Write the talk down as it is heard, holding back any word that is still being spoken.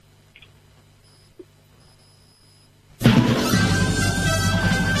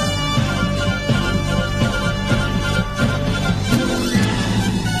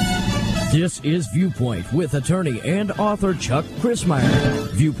This is Viewpoint with attorney and author Chuck Crismier.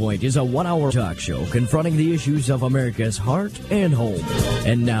 Viewpoint is a 1-hour talk show confronting the issues of America's heart and home.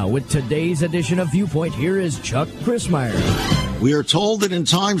 And now with today's edition of Viewpoint, here is Chuck Crismier. We are told that in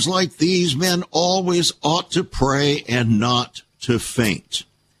times like these, men always ought to pray and not to faint.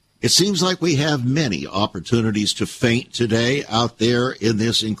 It seems like we have many opportunities to faint today out there in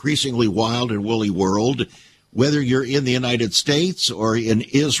this increasingly wild and woolly world. Whether you're in the United States or in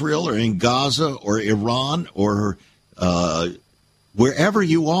Israel or in Gaza or Iran or wherever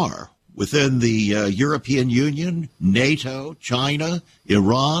you are within the European Union, NATO, China,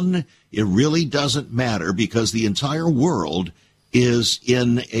 Iran, it really doesn't matter because the entire world is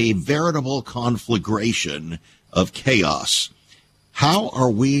in a veritable conflagration of chaos. How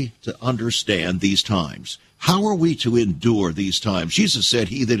are we to understand these times? How are we to endure these times? Jesus said,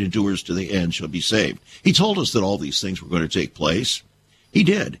 he that endures to the end shall be saved. He told us that all these things were going to take place. He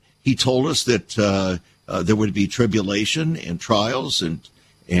did. He told us that there would be tribulation and trials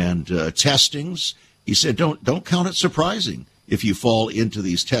and testings. He said, don't count it surprising if you fall into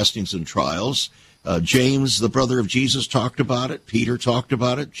these testings and trials. James, the brother of Jesus, talked about it. Peter talked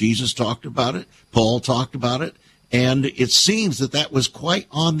about it. Jesus talked about it. Paul talked about it. And it seems that that was quite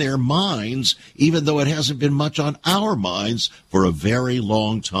on their minds, even though it hasn't been much on our minds for a very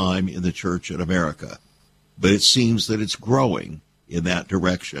long time in the church in America. But it seems that it's growing in that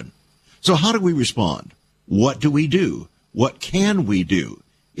direction. So how do we respond? What do we do? What can we do?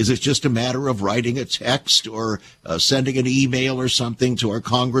 Is it just a matter of writing a text or sending an email or something to our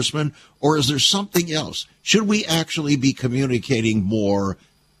congressman? Or is there something else? Should we actually be communicating more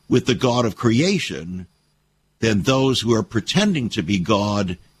with the God of creation than those who are pretending to be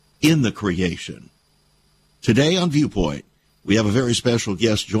God in the creation? Today on Viewpoint, we have a very special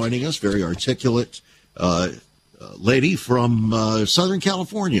guest joining us, very articulate lady from Southern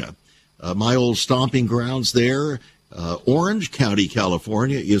California, my old stomping grounds there. Orange County,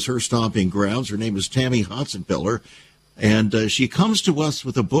 California is her stomping grounds. Her name is Tammy Hotsenpillar, and she comes to us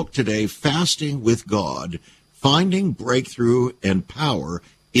with a book today, Fasting with God, Finding Breakthrough and Power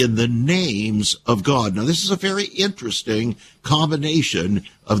in the Names of God. Now, this is a very interesting combination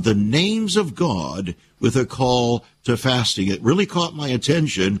of the names of God with a call to fasting. It really caught my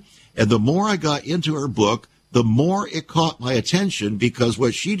attention, and the more I got into her book, the more it caught my attention, because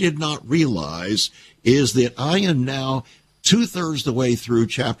what she did not realize is that I am now 2/3 the way through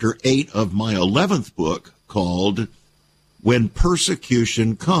chapter 8 of my 11th book called When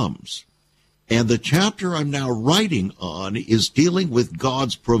Persecution Comes. And the chapter I'm now writing on is dealing with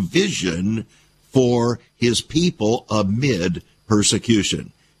God's provision for his people amid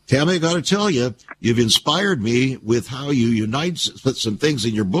persecution. Tammy, I got to tell you, you've inspired me with how you unite some things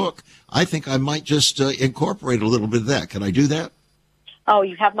in your book. I think I might just incorporate a little bit of that. Can I do that? Oh,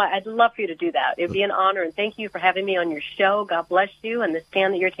 I'd love for you to do that. It'd be an honor, and thank you for having me on your show. God bless you and the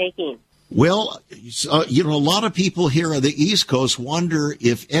stand that you're taking. Well, a lot of people here on the East Coast wonder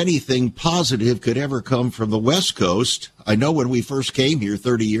if anything positive could ever come from the West Coast. I know when we first came here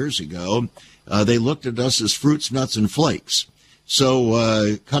 30 years ago, they looked at us as fruits, nuts, and flakes.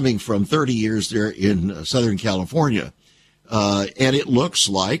 So coming from 30 years there in Southern California, and it looks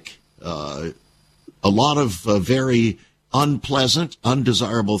like a lot of very unpleasant,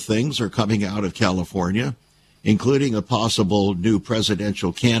 undesirable things are coming out of California, including a possible new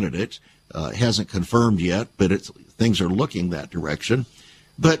presidential candidate. Hasn't confirmed yet, but things are looking that direction.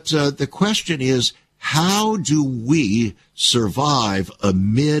 But the question is, how do we survive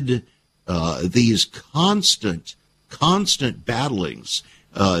amid these constant battlings?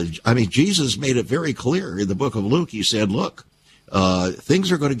 Jesus made it very clear in the book of Luke. He said, look,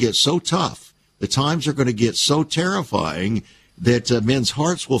 things are going to get so tough. The times are going to get so terrifying that men's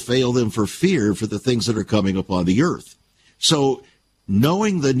hearts will fail them for fear for the things that are coming upon the earth. So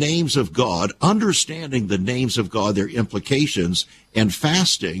knowing the names of God, understanding the names of God, their implications, and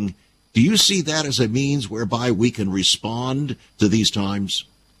fasting, do you see that as a means whereby we can respond to these times?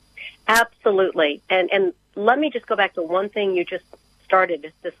 Absolutely. And let me just go back to one thing you just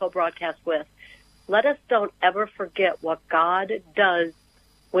started this whole broadcast with. Let us don't ever forget what God does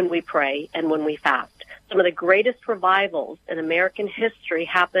when we pray and when we fast. Some of the greatest revivals in American history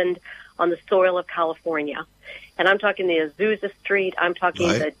happened on the soil of California. And I'm talking the Azusa Street. I'm talking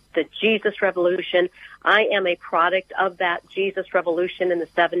the Jesus Revolution. I am a product of that Jesus Revolution in the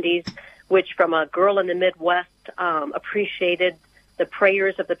 70s, which from a girl in the Midwest appreciated the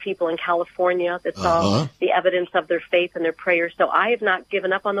prayers of the people in California that saw the evidence of their faith and their prayers. So I have not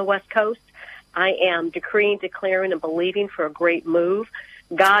given up on the West Coast. I am decreeing, declaring, and believing for a great move.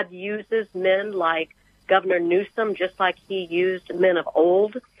 God uses men like Governor Newsom, just like he used men of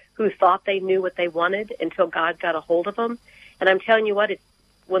old. who thought they knew what they wanted until God got a hold of them. And I'm telling you what, it's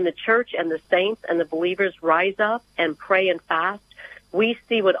when the church and the saints and the believers rise up and pray and fast, we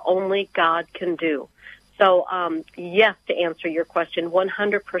see what only God can do. So, yes, to answer your question,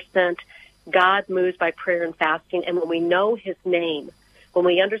 100% God moves by prayer and fasting. And when we know his name, when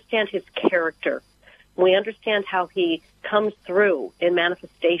we understand his character, when we understand how he comes through in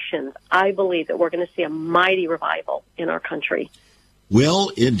manifestations, I believe that we're going to see a mighty revival in our country. Well,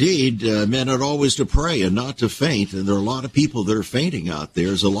 indeed, men ought always to pray and not to faint. And there are a lot of people that are fainting out there.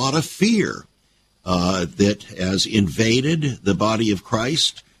 There's a lot of fear that has invaded the body of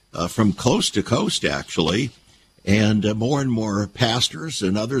Christ from coast to coast, actually. And more pastors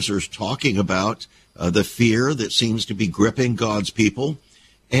and others are talking about the fear that seems to be gripping God's people.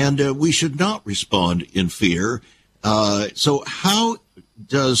 And we should not respond in fear. So how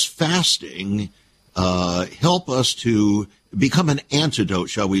does fasting help us to become an antidote,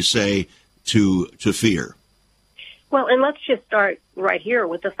 shall we say, to fear? Well, and let's just start right here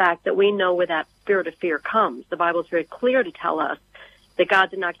with the fact that we know where that spirit of fear comes. The Bible is very clear to tell us that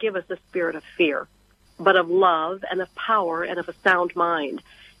God did not give us a spirit of fear, but of love and of power and of a sound mind.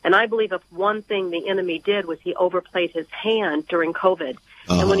 And I believe if one thing the enemy did was he overplayed his hand during COVID.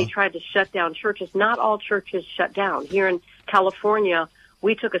 And when he tried to shut down churches, not all churches shut down. Here in California,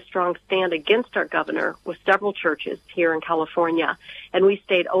 we took a strong stand against our governor with several churches here in California, and we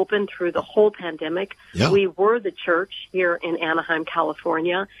stayed open through the whole pandemic. Yeah. We were the church here in Anaheim,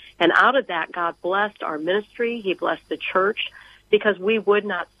 California, and out of that, God blessed our ministry. He blessed the church because we would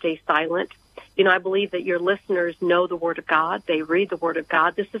not stay silent. You know, I believe that your listeners know the Word of God. They read the Word of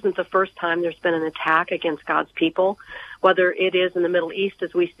God. This isn't the first time there's been an attack against God's people, whether it is in the Middle East,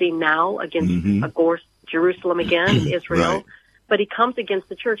 as we see now, against, of course, Jerusalem again, Israel. Right. But he comes against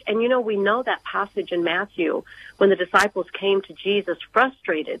the church. And, you know, we know that passage in Matthew when the disciples came to Jesus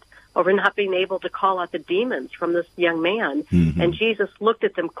frustrated over not being able to call out the demons from this young man. And Jesus looked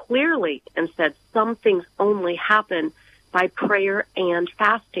at them clearly and said, some things only happen by prayer and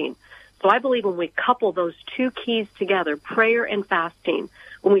fasting. So I believe when we couple those two keys together, prayer and fasting,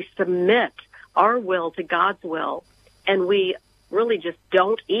 when we submit our will to God's will and we really just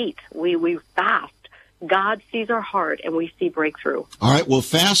don't eat, we fast, God sees our heart and we see breakthrough. All right. Well,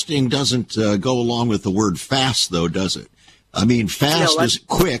 fasting doesn't go along with the word fast, though, does it? I mean, fast is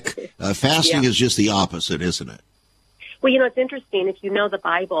quick. Fasting is just the opposite, isn't it? Well, you know, it's interesting. If you know the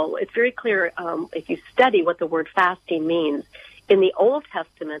Bible, it's very clear if you study what the word fasting means. In the Old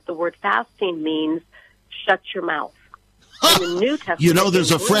Testament, the word fasting means shut your mouth. In the New Testament, you know,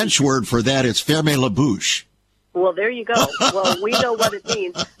 there's a French word for that. It's fermer la bouche. Well, there you go. Well, we know what it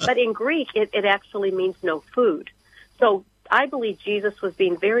means. But in Greek, it actually means no food. So I believe Jesus was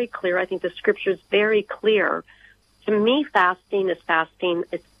being very clear. I think the Scripture is very clear. To me, fasting is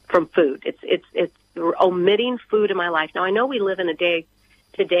it's from food. It's omitting food in my life. Now, I know we live in a day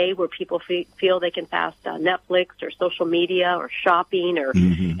today where people feel they can fast Netflix or social media or shopping or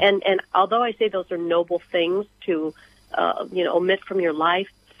and although I say those are noble things to omit from your life,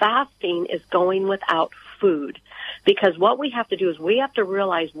 fasting is going without food, because what we have to do is we have to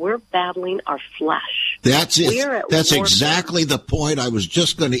realize we're battling our flesh. That's it. That's exactly the point. I was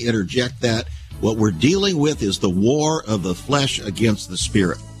just going to interject that. What we're dealing with is the war of the flesh against the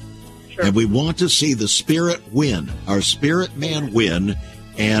spirit. Sure. And we want to see the spirit win, our spirit man win,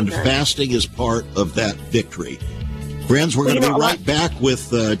 and fasting is part of that victory. Friends, we're going to be right back with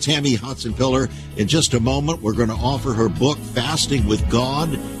Tammy Hotsenpillar in just a moment. We're going to offer her book, Fasting with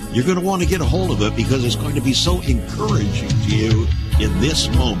God. You're going to want to get a hold of it because it's going to be so encouraging to you in this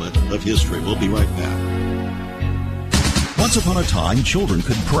moment of history. We'll be right back. Once upon a time, children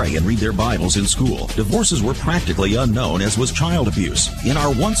could pray and read their Bibles in school. Divorces were practically unknown, as was child abuse. In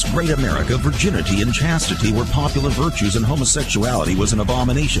our once great America, virginity and chastity were popular virtues and homosexuality was an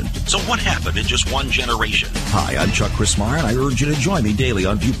abomination. So what happened in just one generation? Hi, I'm Chuck Christmeyer, and I urge you to join me daily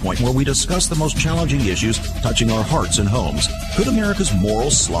on Viewpoint, where we discuss the most challenging issues touching our hearts and homes. Could America's moral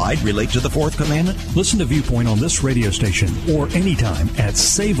slide relate to the fourth commandment? Listen to Viewpoint on this radio station or anytime at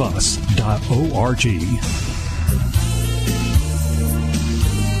saveus.org.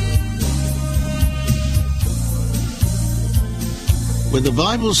 When the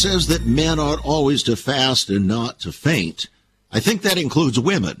Bible says that men ought always to fast and not to faint, I think that includes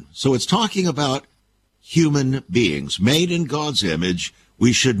women. So it's talking about human beings made in God's image.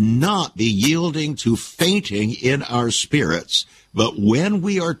 We should not be yielding to fainting in our spirits. But when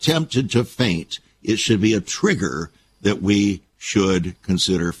we are tempted to faint, it should be a trigger that we should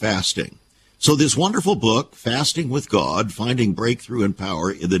consider fasting. So this wonderful book, Fasting with God, Finding Breakthrough and Power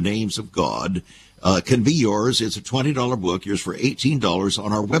in the Names of God, can be yours. It's a $20 book. Yours for $18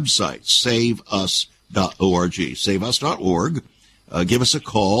 on our website, saveus.org. Saveus.org. Give us a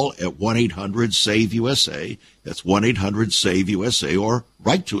call at 1-800-SAVE-USA. That's 1-800-SAVE-USA, or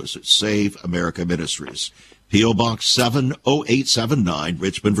write to us at Save America Ministries. P.O. Box 70879,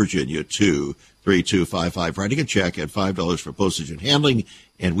 Richmond, Virginia, 23255. Writing a check at $5 for postage and handling,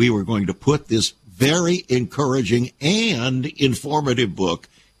 and we were going to put this very encouraging and informative book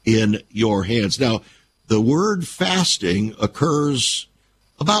in your hands. Now, the word fasting occurs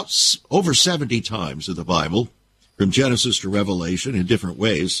about over 70 times in the Bible, from Genesis to Revelation, in different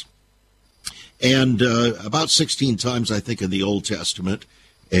ways, and about 16 times, I think, in the Old Testament.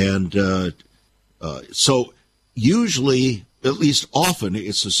 And so usually, at least often,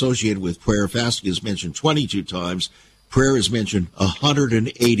 it's associated with prayer. Fasting is mentioned 22 times. Prayer is mentioned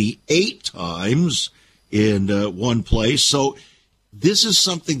 188 times in one place. So this is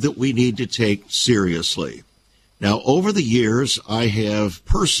something that we need to take seriously. Now, over the years, I have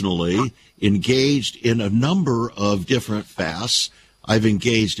personally engaged in a number of different fasts. I've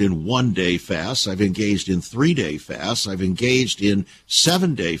engaged in 1-day fasts. I've engaged in 3-day fasts. I've engaged in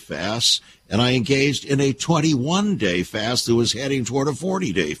 7-day fasts. And I engaged in a 21-day fast that was heading toward a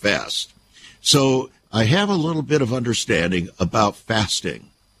 40-day fast. So I have a little bit of understanding about fasting.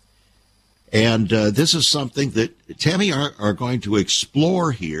 And this is something that Tammy are going to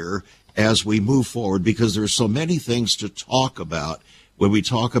explore here as we move forward, because there's so many things to talk about when we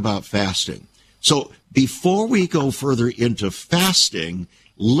talk about fasting. So before we go further into fasting,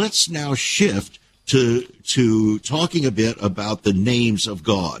 let's now shift to talking a bit about the names of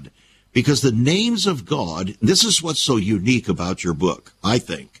God. Because the names of God, this is what's so unique about your book, I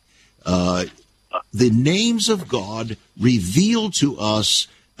think. The names of God reveal to us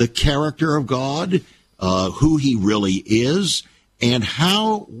the character of God, who he really is, and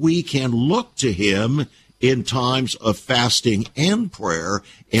how we can look to him in times of fasting and prayer,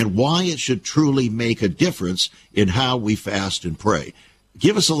 and why it should truly make a difference in how we fast and pray.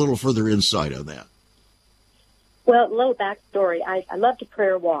 Give us a little further insight on that. Well, a little backstory. I love to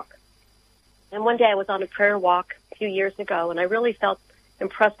prayer walk. And one day I was on a prayer walk a few years ago, and I really felt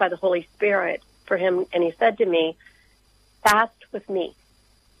impressed by the Holy Spirit for him, and he said to me, "Fast with me."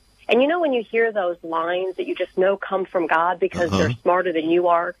 And you know when you hear those lines that you just know come from God because they're smarter than you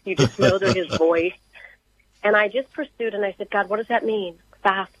are? You just know they're his voice. And I just pursued, and I said, "God, what does that mean?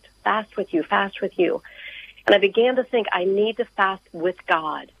 Fast with you, fast with you." And I began to think, I need to fast with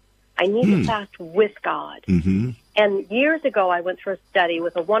God. I need to fast with God. Mm-hmm. And years ago, I went through a study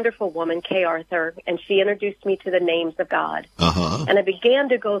with a wonderful woman, Kay Arthur, and she introduced me to the names of God. And I began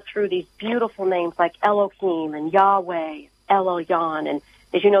to go through these beautiful names like Elohim and Yahweh, El Elyon, and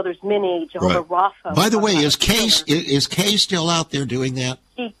as you know, there's many, Jehovah Rapha. By the way, is Kay still out there doing that?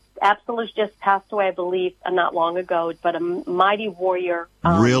 She absolutely just passed away, I believe, not long ago, but a mighty warrior.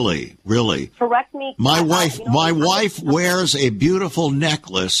 Really? Correct me. My wife wears a beautiful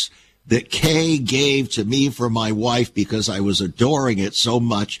necklace that Kay gave to me for my wife because I was adoring it so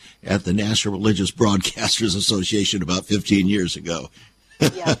much at the National Religious Broadcasters Association about 15 years ago.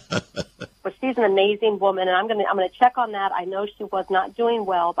 Yes. But she's an amazing woman, and I'm gonna check on that. I know she was not doing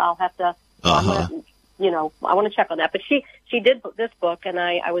well, but I'll have to. I want to check on that. But she did this book, and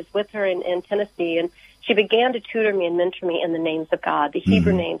I was with her in Tennessee, and she began to tutor me and mentor me in the names of God, the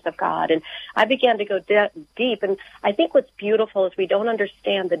Hebrew names of God, and I began to go deep. And I think what's beautiful is we don't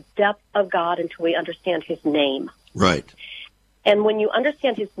understand the depth of God until we understand his name. Right. And when you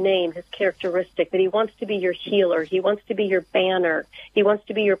understand his name, his characteristic, that he wants to be your healer, he wants to be your banner, he wants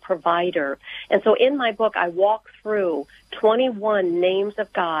to be your provider. And so in my book, I walk through 21 names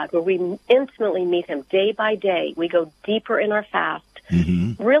of God where we intimately meet him day by day. We go deeper in our fast,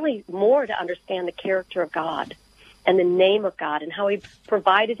 really more to understand the character of God and the name of God and how he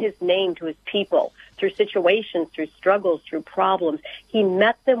provided his name to his people through situations, through struggles, through problems. He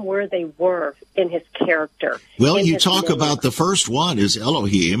met them where they were in his character. Well, you talk about the first one is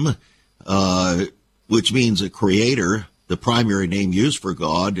Elohim, which means a creator, the primary name used for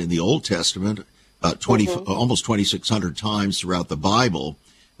God in the Old Testament, about almost 2,600 times throughout the Bible.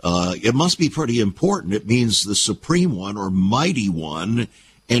 It must be pretty important. It means the supreme one or mighty one.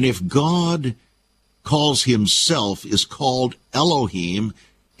 And if God calls himself, is called Elohim,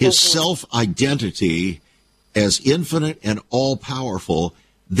 his self-identity as infinite and all-powerful,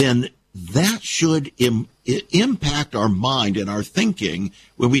 then that should impact our mind and our thinking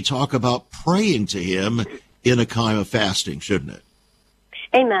when we talk about praying to him in a time of fasting, shouldn't it?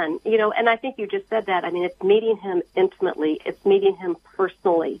 Amen. And I think you just said that. I mean, it's meeting him intimately. It's meeting him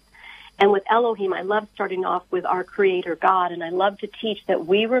personally. And with Elohim, I love starting off with our Creator God, and I love to teach that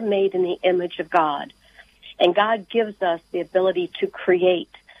we were made in the image of God. And God gives us the ability to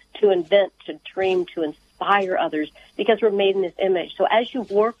create, to invent, to dream, to inspire others, because we're made in His image. So as you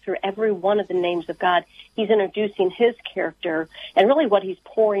work through every one of the names of God, He's introducing His character and really what He's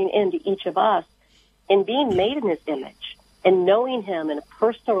pouring into each of us in being made in His image and knowing Him in a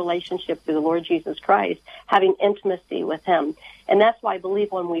personal relationship through the Lord Jesus Christ, having intimacy with Him. And that's why I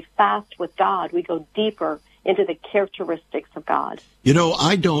believe when we fast with God, we go deeper into the characteristics of God. You know,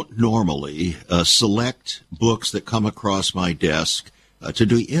 I don't normally select books that come across my desk to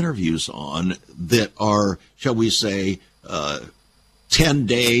do interviews on that are, shall we say, 10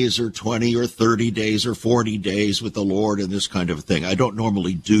 days or 20 or 30 days or 40 days with the Lord and this kind of thing. I don't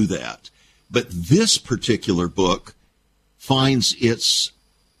normally do that. But this particular book finds its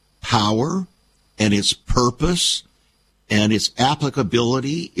power and its purpose and its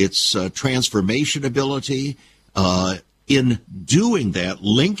applicability, its transformation ability in doing that,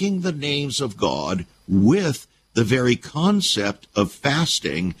 linking the names of God with the very concept of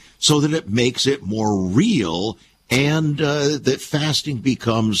fasting so that it makes it more real and that fasting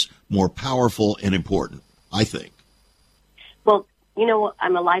becomes more powerful and important, I think. Well, you know,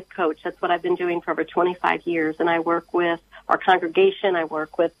 I'm a life coach. That's what I've been doing for over 25 years, and I work with our congregation. I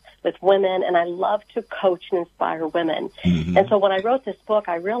work with women, and I love to coach and inspire women. Mm-hmm. And so when I wrote this book,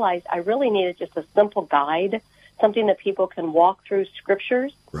 I realized I really needed just a simple guide, something that people can walk through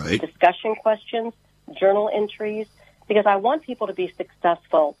scriptures, right, discussion questions, journal entries, because I want people to be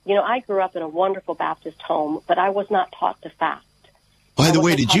successful. You know, I grew up in a wonderful Baptist home, but I was not taught to fast. By the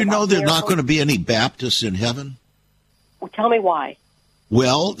way, did you know there are not going to be any Baptists in heaven? Well, tell me why.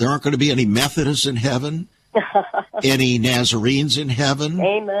 Well, there aren't going to be any Methodists in heaven, any Nazarenes in heaven,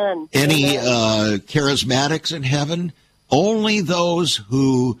 Amen, any Charismatics in heaven. Only those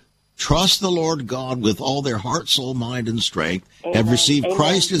who trust the Lord God with all their heart, soul, mind, and strength, Amen, have received Amen,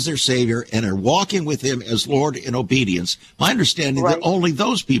 Christ as their Savior, and are walking with Him as Lord in obedience. My understanding that only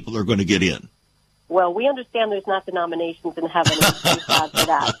those people are going to get in. Well, we understand there's not denominations in heaven, and thank God for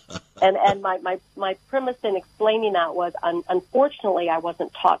that. And my premise in explaining that was, unfortunately, I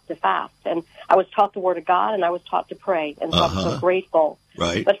wasn't taught to fast. And I was taught the Word of God, and I was taught to pray, and so I'm so grateful.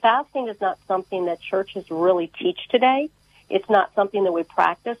 Right. But fasting is not something that churches really teach today. It's not something that we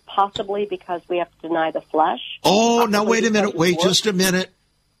practice, possibly because we have to deny the flesh. Oh, now wait a minute. Wait just a minute.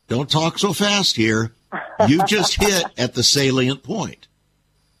 Don't talk so fast here. You just hit at the salient point.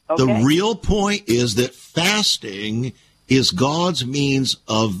 Okay. The real point is that fasting is God's means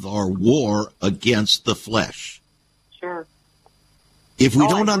of our war against the flesh. Sure. If we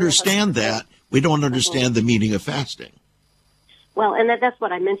don't understand that, we don't understand the meaning of fasting. Well, and that's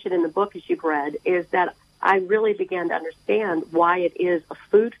what I mentioned in the book, as you've read, is that I really began to understand why it is a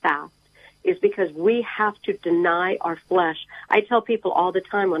food fast, is because we have to deny our flesh. I tell people all the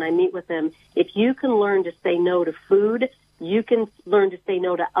time when I meet with them, if you can learn to say no to food, you can learn to say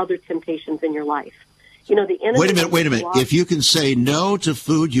no to other temptations in your life. You know, the enemy. Wait a minute. If you can say no to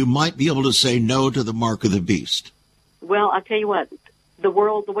food, you might be able to say no to the mark of the beast. Well, I'll tell you what, the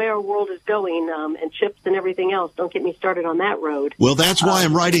way our world is going, and chips and everything else, don't get me started on that road. Well, that's why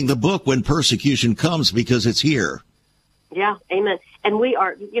I'm writing the book When Persecution Comes, because it's here. Yeah, amen. And we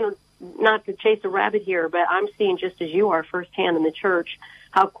are, you know, not to chase a rabbit here, but I'm seeing just as you are firsthand in the church,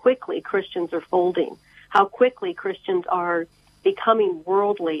 how quickly Christians are folding, how quickly Christians are becoming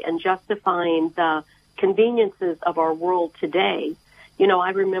worldly and justifying the conveniences of our world today. You know,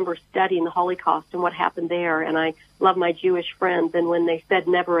 I remember studying the Holocaust and what happened there, and I love my Jewish friends, and when they said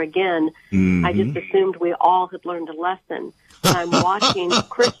never again, I just assumed we all had learned a lesson. And I'm watching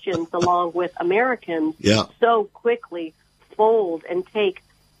Christians along with Americans so quickly fold and take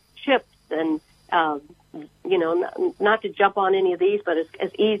chips and, you know, not to jump on any of these, but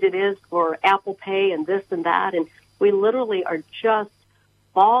as easy it is for Apple Pay and this and that, and we literally are just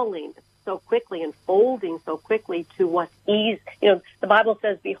falling so quickly and folding so quickly to what's ease. You know, the Bible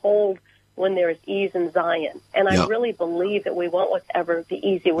says, behold, when there is ease in Zion. And I really believe that we want whatever the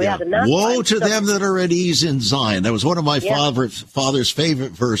easy way out. And that's woe to them that are at ease in Zion. That was one of my father's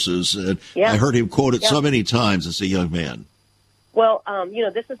favorite verses. I heard him quote it so many times as a young man. Well, you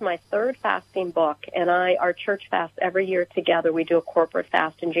know, this is my third fasting book, and our church fasts every year together. We do a corporate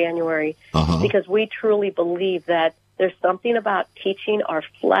fast in January because we truly believe that there's something about teaching our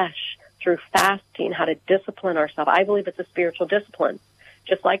flesh through fasting how to discipline ourselves. I believe it's a spiritual discipline,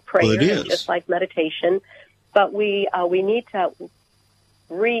 just like prayer, and just like meditation. But we need to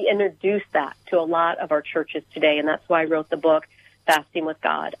reintroduce that to a lot of our churches today, and that's why I wrote the book, Fasting with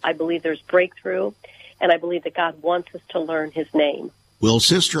God. I believe there's breakthrough, and I believe that God wants us to learn His name. Well,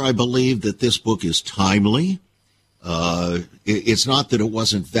 sister, I believe that this book is timely. It's not that it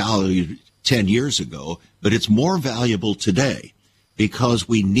wasn't valued 10 years ago, but it's more valuable today because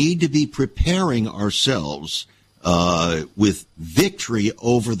we need to be preparing ourselves with victory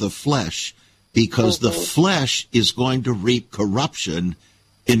over the flesh, because the flesh is going to reap corruption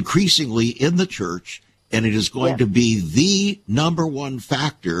increasingly in the church, and it is going to be the number one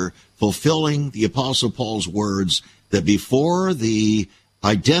factor fulfilling the Apostle Paul's words that before the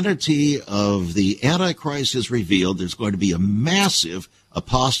identity of the Antichrist is revealed, there's going to be a massive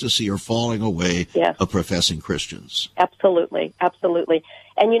apostasy or falling away of professing Christians. Absolutely, absolutely.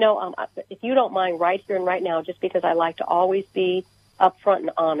 And, if you don't mind, right here and right now, just because I like to always be upfront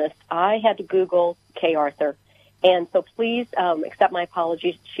and honest, I had to Google Kay Arthur. And so please accept my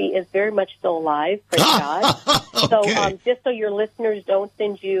apologies. She is very much still alive, praise God. Okay. So just so your listeners don't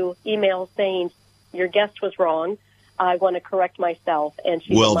send you emails saying your guest was wrong, I want to correct myself. And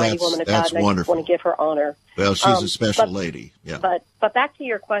she's a mighty woman of God, and wonderful. I just want to give her honor. Well, she's a special lady. Yeah. But back to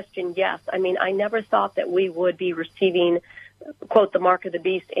your question, yes. I mean, I never thought that we would be receiving, quote, the mark of the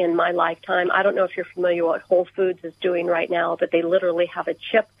beast in my lifetime. I don't know if you're familiar with what Whole Foods is doing right now, but they literally have a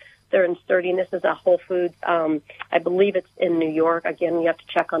chip they're inserting. This is a Whole Foods. I believe it's in New York. Again, you have to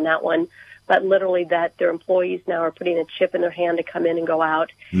check on that one. But literally that their employees now are putting a chip in their hand to come in and go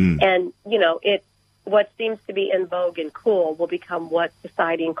out. And, what seems to be in vogue and cool will become what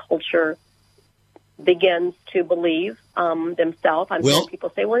society and culture begins to believe themselves. I'm hearing people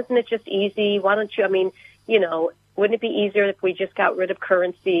say, well, isn't it just easy? Why don't you, wouldn't it be easier if we just got rid of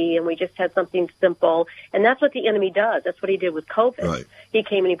currency and we just had something simple? And that's what the enemy does. That's what he did with COVID. Right. He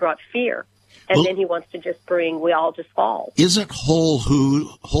came and he brought fear. And then he wants to just we all just fall. Isn't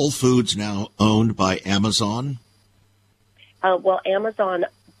Whole Foods now owned by Amazon? Amazon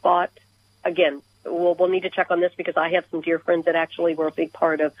bought, again, we'll need to check on this because I have some dear friends that actually were a big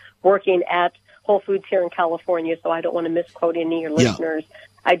part of working at Whole Foods here in California, so I don't want to misquote any of your listeners.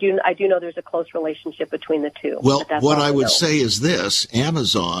 I do know there's a close relationship between the two. Well, what I would say is this.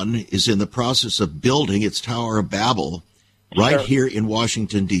 Amazon is in the process of building its Tower of Babel right here in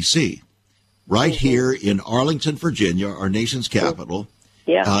Washington, D.C., right here in Arlington, Virginia, our nation's capital.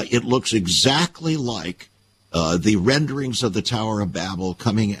 It looks exactly like the renderings of the Tower of Babel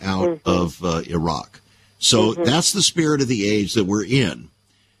coming out of Iraq. So that's the spirit of the age that we're in.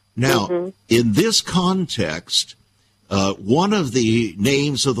 Now, in this context, one of the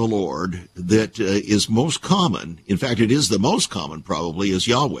names of the Lord that is most common, in fact, it is the most common probably, is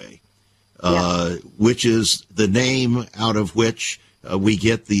Yahweh, which is the name out of which we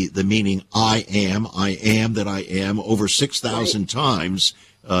get the meaning I am that I am. Over 6,000 times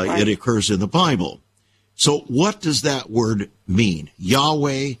it occurs in the Bible. So what does that word mean?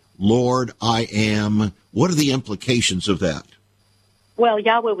 Yahweh, Lord, I am. What are the implications of that? Well,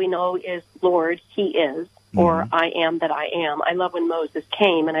 Yahweh we know is Lord, He is, or I am that I am. I love when Moses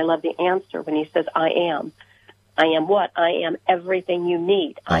came, and I love the answer when he says, I am. I am what? I am everything you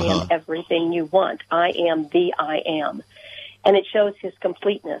need. I am everything you want. I am the I am. And it shows His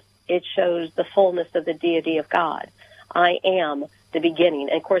completeness. It shows the fullness of the deity of God. I am the beginning.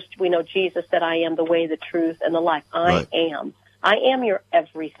 And, of course, we know Jesus said, I am the way, the truth, and the life. I am. I am your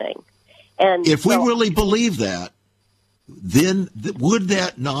everything. And if we really believe that, then would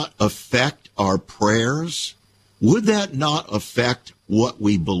that not affect our prayers? Would that not affect what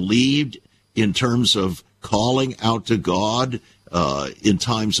we believed in terms of calling out to God in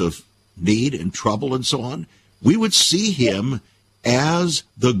times of need and trouble and so on? We would see Him as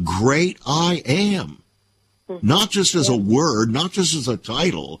the great I am, not just as a word, not just as a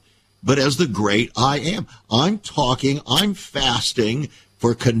title, but as the great I am. I'm fasting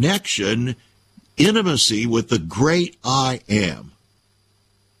for connection, intimacy with the great I am.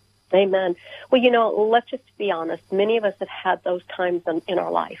 Amen. Well, let's just be honest. Many of us have had those times in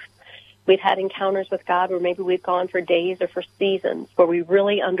our life. We've had encounters with God where maybe we've gone for days or for seasons where we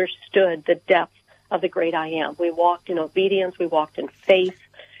really understood the depth of the great I am. We walked in obedience. We walked in faith.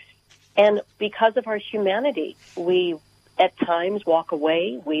 And because of our humanity, we at times walk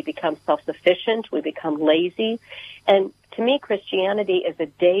away. We become self-sufficient. We become lazy. And to me, Christianity is a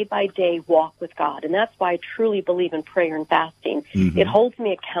day-by-day walk with God. And that's why I truly believe in prayer and fasting. It holds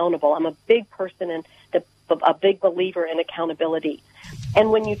me accountable. I'm a big person and a big believer in accountability.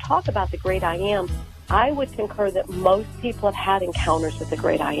 And when you talk about the great I am, I would concur that most people have had encounters with the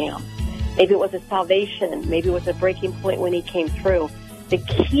great I am. Maybe it was a salvation. Maybe it was a breaking point when He came through. The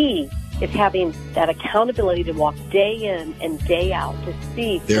key is having that accountability to walk day in and day out to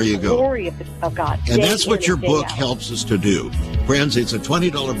see the glory of God. And that's what your book helps us to do. Friends, it's a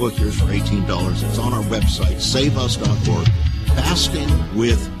 $20 book. Here's for $18. It's on our website, saveus.org. Fasting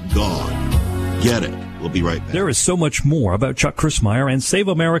with God. Get it. We'll be right back. There is so much more about Chuck Christmeyer and Save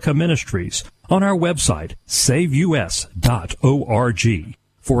America Ministries on our website, saveus.org.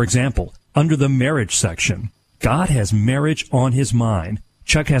 For example, under the marriage section, God has marriage on his mind.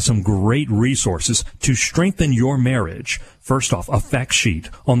 Chuck has some great resources to strengthen your marriage. First off, a fact sheet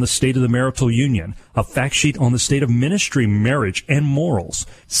on the state of the marital union, a fact sheet on the state of ministry, marriage, and morals.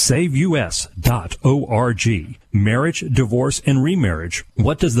 SaveUS.org. Marriage, divorce, and remarriage.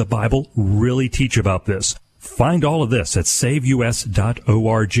 What does the Bible really teach about this? Find all of this at SaveUS.org.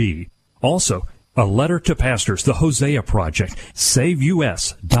 Also, a letter to pastors, the Hosea Project,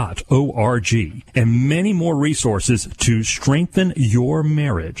 SaveUS.org, and many more resources to strengthen your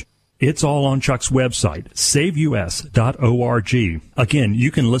marriage. It's all on Chuck's website, SaveUS.org. Again,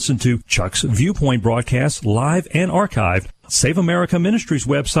 you can listen to Chuck's Viewpoint broadcast live and archived. Save America Ministries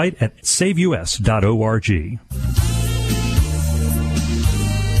website at SaveUS.org.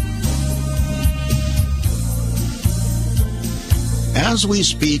 As we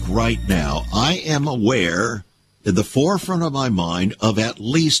speak right now, I am aware, in the forefront of my mind, of at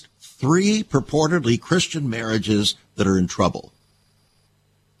least 3 purportedly Christian marriages that are in trouble.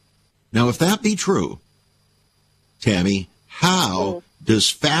 Now, if that be true, Tammy, how does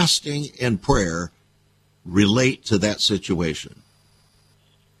fasting and prayer relate to that situation?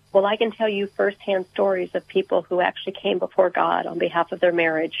 Well, I can tell you firsthand stories of people who actually came before God on behalf of their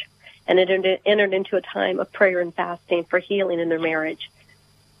marriage and entered into a time of prayer and fasting for healing in their marriage.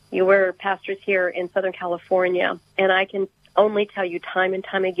 You were pastors here in Southern California, and I can only tell you time and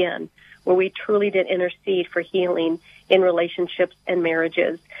time again where we truly did intercede for healing in relationships and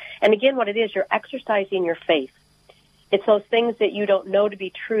marriages. And again, what it is, you're exercising your faith. It's those things that you don't know to be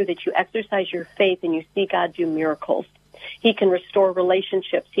true that you exercise your faith and you see God do miracles. He can restore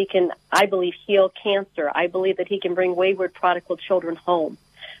relationships. He can, I believe, heal cancer. I believe that he can bring wayward prodigal children home.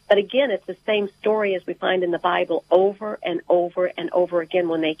 But again, it's the same story as we find in the Bible over and over and over again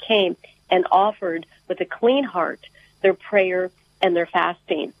when they came and offered with a clean heart their prayer and their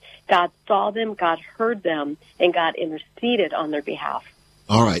fasting. God saw them, God heard them, and God interceded on their behalf.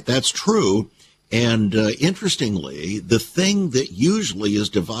 All right, that's true. And interestingly, the thing that usually is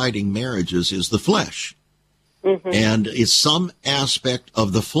dividing marriages is the flesh. Mm-hmm. And it's some aspect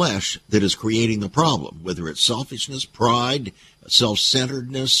of the flesh that is creating the problem, whether it's selfishness, pride,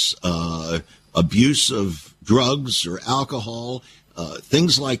 self-centeredness, abuse of drugs or alcohol,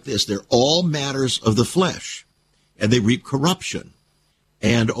 things like this. They're all matters of the flesh, and they reap corruption.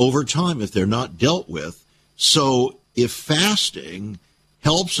 And over time, if they're not dealt with, so if fasting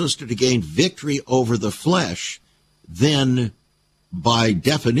helps us to gain victory over the flesh, then by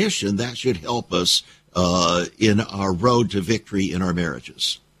definition, that should help us in our road to victory in our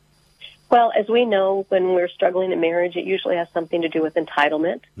marriages. Well, as we know, when we're struggling in marriage, it usually has something to do with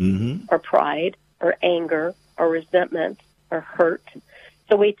entitlement or pride or anger or resentment or hurt.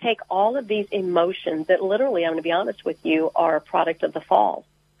 So we take all of these emotions that literally, I'm going to be honest with you, are a product of the fall.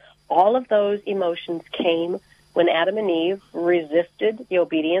 All of those emotions came when Adam and Eve resisted the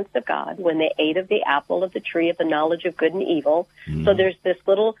obedience of God, when they ate of the apple of the tree of the knowledge of good and evil. So there's this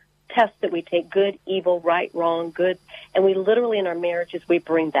little test that we take, good, evil, right, wrong, good, and we literally in our marriages, we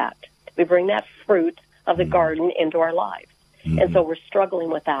bring that. We bring that fruit of the garden into our lives. And so we're struggling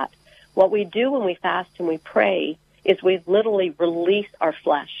with that. What we do when we fast and we pray is we literally release our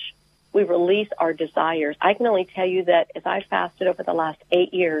flesh. We release our desires. I can only tell you that as I fasted over the last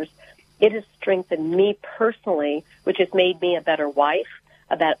 8 years, it has strengthened me personally, which has made me a better wife,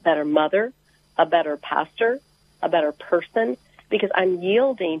 a better mother, a better pastor, a better person, because I'm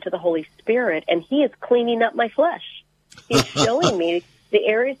yielding to the Holy Spirit, and he is cleaning up my flesh. He's showing me the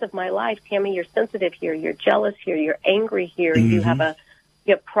areas of my life. Tammy, you're sensitive here, you're jealous here, you're angry here, you have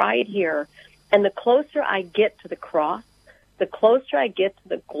pride here. And the closer I get to the cross, the closer I get to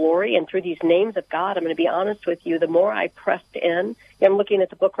the glory, and through these names of God, I'm going to be honest with you, the more I pressed in. I'm looking at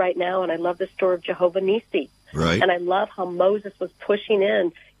the book right now, and I love the story of Jehovah Nissi. Right. And I love how Moses was pushing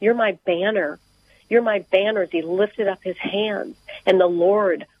in. You're my banner. You're my banner as he lifted up his hands. And the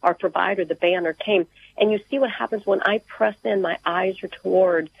Lord, our provider, the banner came. And you see what happens when I press in, my eyes are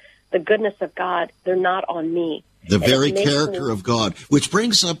toward the goodness of God. They're not on me. The very character of God, which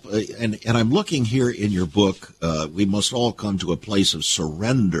brings up, and I'm looking here in your book, we must all come to a place of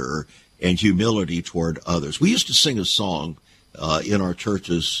surrender and humility toward others. We used to sing a song in our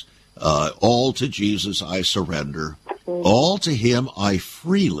churches, all to Jesus I surrender, all to him I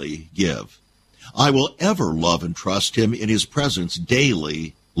freely give. I will ever love and trust him, in his presence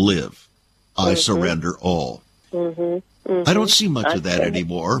daily live. I surrender all. Mm-hmm. I don't see much of that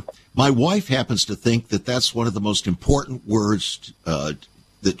anymore. My wife happens to think that that's one of the most important words that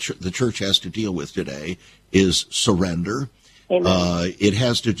the church has to deal with today is surrender. It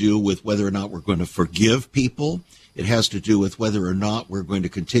has to do with whether or not we're going to forgive people. It has to do with whether or not we're going to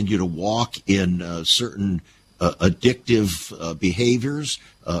continue to walk in certain addictive behaviors,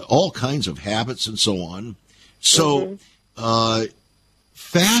 all kinds of habits and so on. So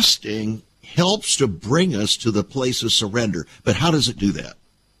fasting helps to bring us to the place of surrender. But how does it do that?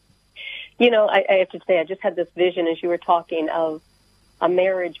 You know, I have to say, I just had this vision as you were talking of a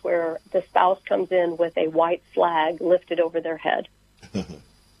marriage where the spouse comes in with a white flag lifted over their head.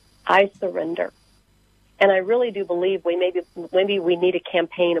 I surrender. And I really do believe maybe we need a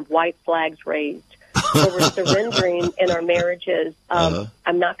campaign of white flags raised where we're surrendering in our marriages.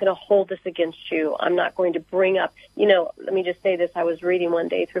 I'm not going to hold this against you. I'm not going to bring up, let me just say this. I was reading one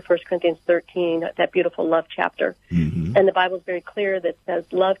day through 1 Corinthians 13, that beautiful love chapter. Mm-hmm. And the Bible is very clear that says,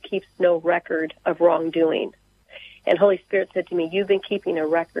 love keeps no record of wrongdoing. And Holy Spirit said to me, you've been keeping a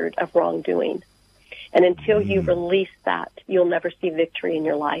record of wrongdoing. And until you release that, you'll never see victory in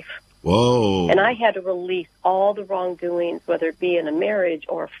your life. Whoa. And I had to release all the wrongdoings, whether it be in a marriage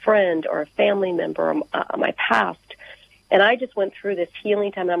or a friend or a family member or my past. And I just went through this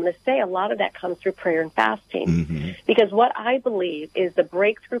healing time. And I'm going to say a lot of that comes through prayer and fasting. Mm-hmm. Because what I believe is the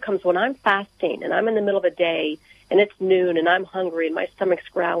breakthrough comes when I'm fasting and I'm in the middle of a day and it's noon and I'm hungry and my stomach's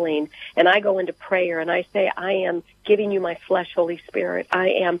growling and I go into prayer and I say, I am giving you my flesh, Holy Spirit.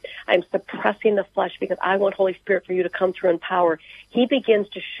 I'm suppressing the flesh because I want Holy Spirit for you to come through in power. He begins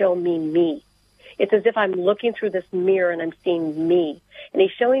to show me. It's as if I'm looking through this mirror and I'm seeing me. And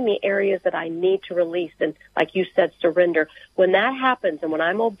he's showing me areas that I need to release. And like you said, surrender. When that happens and when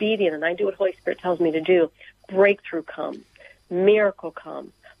I'm obedient and I do what Holy Spirit tells me to do, breakthrough comes, miracle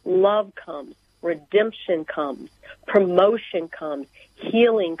comes, love comes, redemption comes, promotion comes,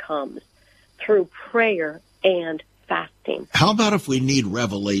 healing comes through prayer and fasting. How about if we need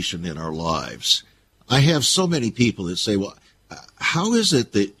revelation in our lives? I have so many people that say, well, how is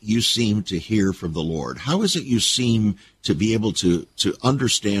it that you seem to hear from the Lord? How is it you seem to be able to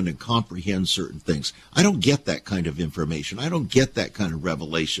understand and comprehend certain things? I don't get that kind of information. I don't get that kind of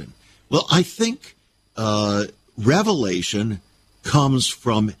revelation. Well, I think revelation comes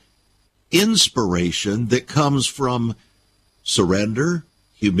from inspiration that comes from surrender,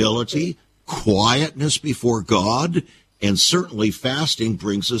 humility, quietness before God, and certainly fasting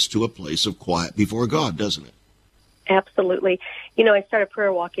brings us to a place of quiet before God, doesn't it? Absolutely. I started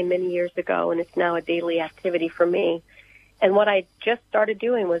prayer walking many years ago, and it's now a daily activity for me. And what I just started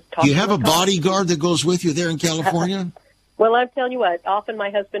doing was talking. Do you have a bodyguard that goes with you there in California? Well, I'm telling you what, often my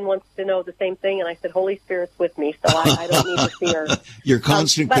husband wants to know the same thing, and I said, Holy Spirit's with me, so I don't need to fear. Your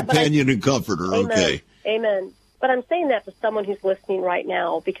constant companion and comforter, amen, okay. Amen. But I'm saying that to someone who's listening right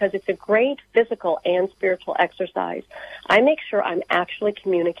now because it's a great physical and spiritual exercise. I make sure I'm actually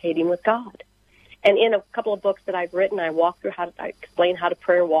communicating with God. And in a couple of books that I've written, I explain how to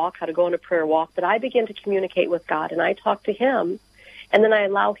prayer walk, how to go on a prayer walk, but I begin to communicate with God, and I talk to Him, and then I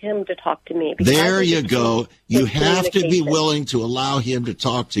allow Him to talk to me. There you go. You have to be willing to allow Him to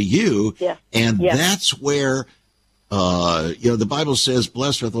talk to you, and that's where, the Bible says,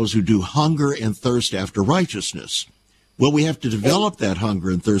 blessed are those who do hunger and thirst after righteousness. Well, we have to develop that hunger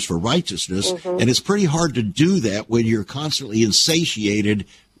and thirst for righteousness, and it's pretty hard to do that when you're constantly insatiated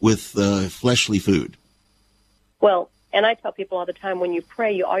with fleshly food. Well, and I tell people all the time, when you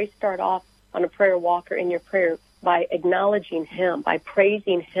pray, you always start off on a prayer walk or in your prayer by acknowledging Him, by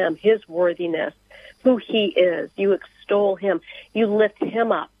praising Him, His worthiness, who He is. You extol Him. You lift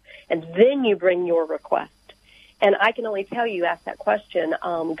Him up, and then you bring your request. And I can only tell you, ask that question,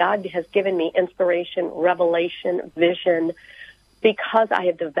 God has given me inspiration, revelation, vision, because I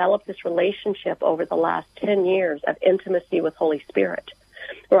have developed this relationship over the last 10 years of intimacy with Holy Spirit,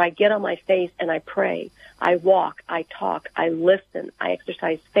 where I get on my face and I pray, I walk, I talk, I listen, I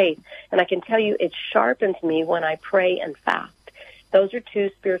exercise faith. And I can tell you it sharpens me when I pray and fast. Those are two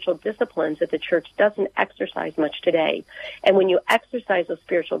spiritual disciplines that the church doesn't exercise much today. And when you exercise those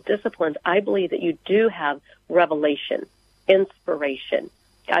spiritual disciplines, I believe that you do have revelation, inspiration.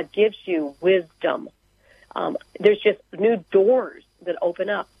 God gives you wisdom. There's just new doors that open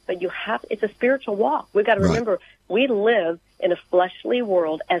up. But it's a spiritual walk. We've got to remember, we live in a fleshly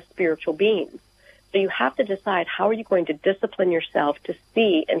world as spiritual beings. So you have to decide, how are you going to discipline yourself to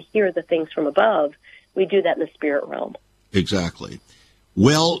see and hear the things from above? We do that in the spirit realm. Exactly.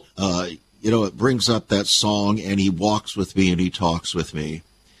 Well, it brings up that song, and He walks with me and He talks with me.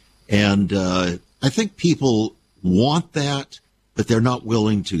 And I think people want that, but they're not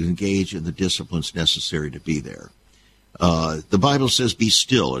willing to engage in the disciplines necessary to be there. The Bible says, be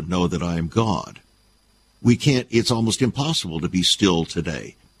still and know that I am God. It's almost impossible to be still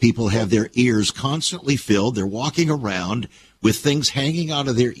today. People have their ears constantly filled. They're walking around with things hanging out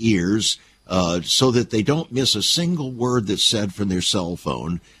of their ears so that they don't miss a single word that's said from their cell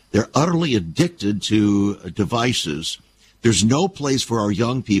phone. They're utterly addicted to devices. There's no place for our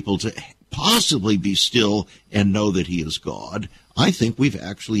young people to possibly be still and know that he is God. I think we've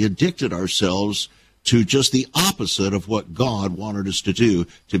actually addicted ourselves to just the opposite of what God wanted us to do,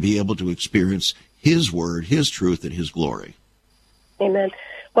 to be able to experience his word, his truth, and his glory. Amen.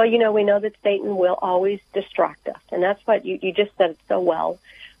 Well, we know that Satan will always distract us, and that's what you just said it so well.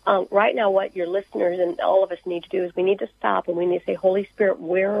 Right now, what your listeners and all of us need to do is we need to stop and we need to say, Holy Spirit,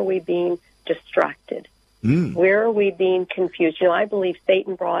 where are we being distracted? Where are we being confused? I believe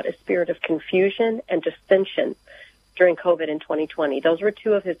Satan brought a spirit of confusion and dissension during COVID in 2020. Those were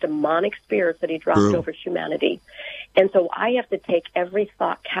two of his demonic spirits that he dropped over humanity. And so I have to take every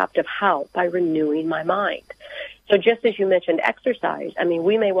thought captive. How? By renewing my mind. So just as you mentioned exercise,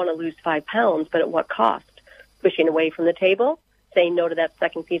 we may want to lose 5 pounds, but at what cost? Pushing away from the table, saying no to that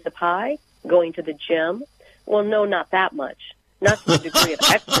second piece of pie, going to the gym. Well, no, not that much. Not to the degree of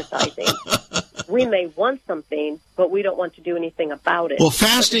exercising. We may want something, but we don't want to do anything about it. Well,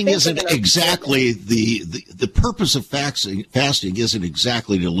 fasting isn't exactly the purpose of fasting isn't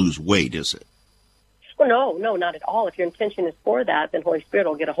exactly to lose weight, is it? Well, no, not at all. If your intention is for that, then Holy Spirit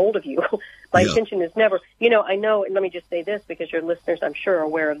will get a hold of you. My intention is never, I know, and let me just say this because your listeners, I'm sure, are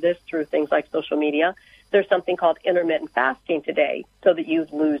aware of this through things like social media. There's something called intermittent fasting today so that you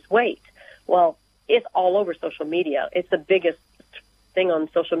lose weight. Well, it's all over social media. It's the biggest thing on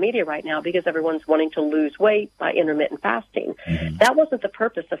social media right now because everyone's wanting to lose weight by intermittent fasting. Mm-hmm. That wasn't the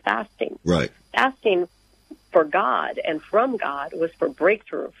purpose of fasting. Right. Fasting for God and from God was for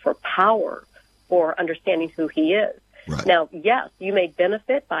breakthrough, for power, for understanding who he is. Right. Now, yes, you may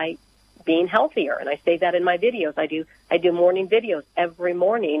benefit by being healthier, and I say that in my videos. I do morning videos every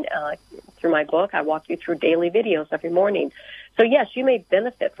morning through my book. I walk you through daily videos every morning. So, yes, you may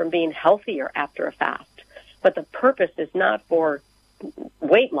benefit from being healthier after a fast, but the purpose is not for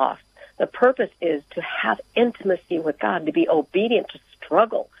weight loss. The purpose is to have intimacy with God, to be obedient, to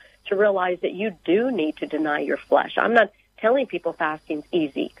struggle, to realize that you do need to deny your flesh. I'm not telling people fasting's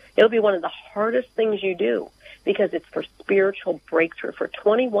easy. It'll be one of the hardest things you do because it's for spiritual breakthrough. For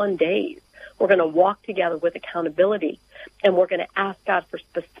 21 days, we're going to walk together with accountability, and we're going to ask God for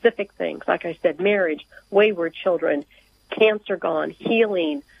specific things. Like I said, marriage, wayward children, cancer gone,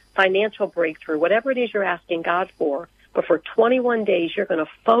 healing, financial breakthrough, whatever it is you're asking God for. But for 21 days, you're going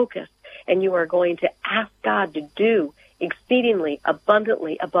to focus, and you are going to ask God to do exceedingly,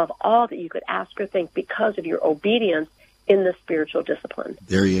 abundantly, above all that you could ask or think because of your obedience in the spiritual discipline.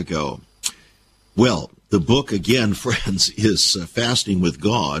 There you go. Well, the book, again, friends, is Fasting with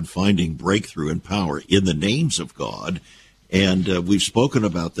God, Finding Breakthrough and Power in the Names of God. And we've spoken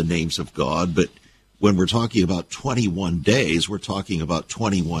about the names of God, but when we're talking about 21 days, we're talking about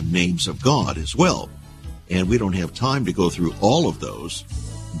 21 names of God as well. And we don't have time to go through all of those,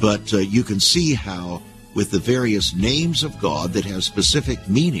 but you can see how with the various names of God that have specific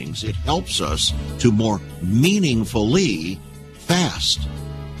meanings, it helps us to more meaningfully fast.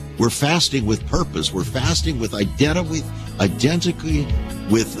 We're fasting with purpose. We're fasting with identity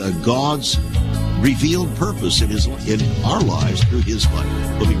with God's revealed purpose in our lives through his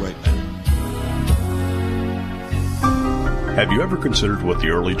life. We'll be right back. Have you ever considered what the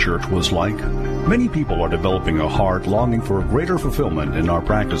early church was like? Many people are developing a heart longing for a greater fulfillment in our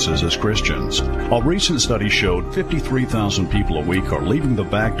practices as Christians. A recent study showed 53,000 people a week are leaving the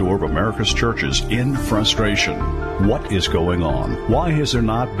back door of America's churches in frustration. What is going on? Why has there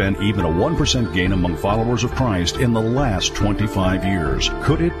not been even a 1% gain among followers of Christ in the last 25 years?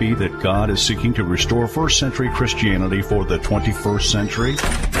 Could it be that God is seeking to restore first century Christianity for the 21st century?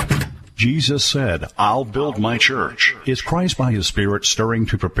 Jesus said, I'll build my church. Is Christ by his Spirit stirring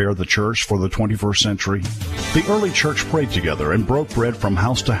to prepare the church for the 21st century? The early church prayed together and broke bread from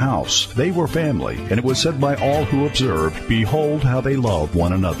house to house. They were family, and it was said by all who observed, behold how they love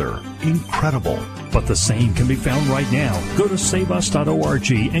one another. Incredible. But the same can be found right now. Go to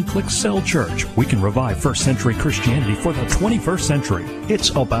saveus.org and click Cell Church. We can revive first century Christianity for the 21st century. It's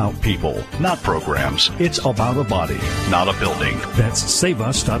about people, not programs. It's about a body, not a building. That's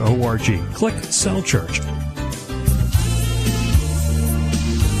saveus.org. Click Cell Church.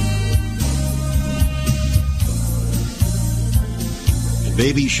 It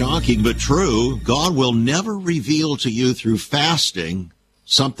may be shocking, but true. God will never reveal to you through fasting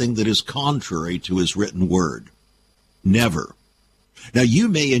something that is contrary to his written word. Never. Now, you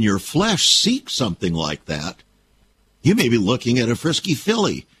may in your flesh seek something like that, You may be looking at a frisky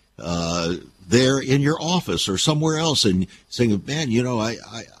filly there in your office or somewhere else and saying, man,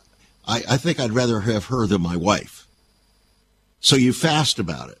 I think I'd rather have her than my wife. So you fast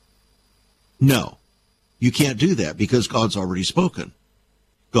about it. No, you can't do that because God's already spoken.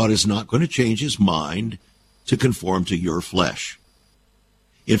 God is not going to change his mind to conform to your flesh.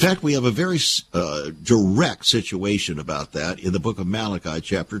 In fact, we have a very direct situation about that in the book of Malachi,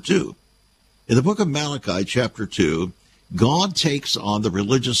 chapter 2. In the book of Malachi, chapter 2, God takes on the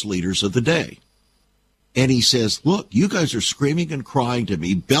religious leaders of the day. And he says, look, you guys are screaming and crying to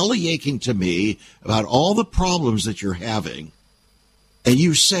me, belly aching to me about all the problems that you're having. And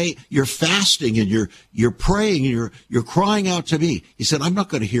you say you're fasting and you're praying and you're crying out to me. He said, I'm not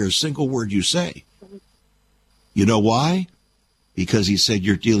going to hear a single word you say. You know why? Because he said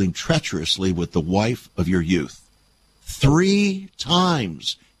you're dealing treacherously with the wife of your youth. 3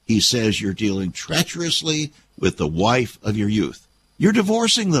 times he says you're dealing treacherously with the wife of your youth. You're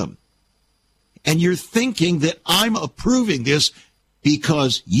divorcing them. And you're thinking that I'm approving this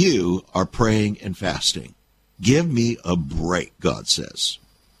because you are praying and fasting. Give me a break, God says.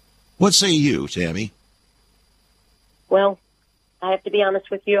 What say you, Tammy? Well, I have to be honest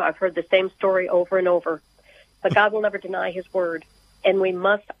with you. I've heard the same story over and over. But God will never deny his word. And we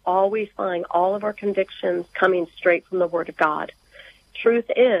must always find all of our convictions coming straight from the word of God. Truth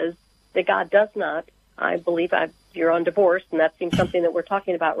is that God does not, I believe you're on divorce, and that seems something that we're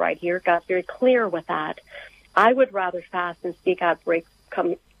talking about right here. God's very clear with that. I would rather fast and see God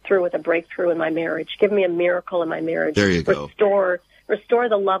come through with a breakthrough in my marriage. Give me a miracle in my marriage. There you go. Restore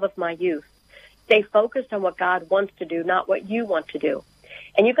the love of my youth. Stay focused on what God wants to do, not what you want to do.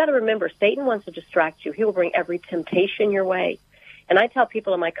 And you've got to remember, Satan wants to distract you. He will bring every temptation your way. And I tell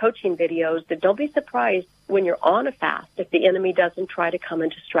people in my coaching videos that don't be surprised when you're on a fast if the enemy doesn't try to come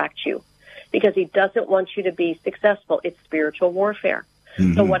and distract you, because he doesn't want you to be successful. It's spiritual warfare.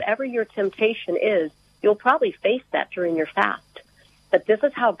 Mm-hmm. So whatever your temptation is, you'll probably face that during your fast. But this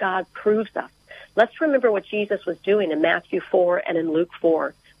is how God proves us. Let's remember what Jesus was doing in Matthew 4 and in Luke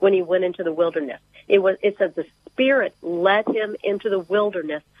 4 when he went into the wilderness. It says the Spirit led him into the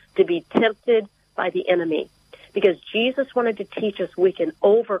wilderness to be tempted by the enemy, because Jesus wanted to teach us we can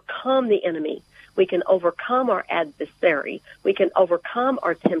overcome the enemy. We can overcome our adversary. We can overcome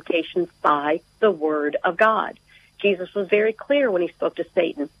our temptations by the word of God. Jesus was very clear when he spoke to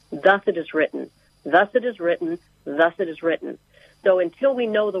Satan. Thus it is written. Thus it is written. Thus it is written. So until we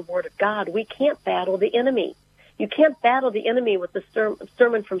know the word of God, we can't battle the enemy. You can't battle the enemy with the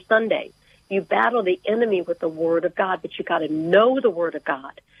sermon from Sunday. You battle the enemy with the word of God, but you got to know the word of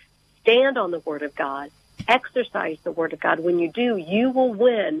God. Stand on the word of God. Exercise the word of God. When you do, you will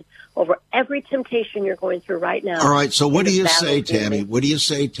win over every temptation you're going through right now. All right, so what do you say, Tammy? What do you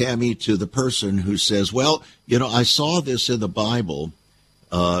say, Tammy, to the person who says, well, I saw this in the Bible,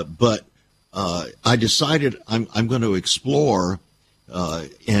 but I decided I'm going to explore,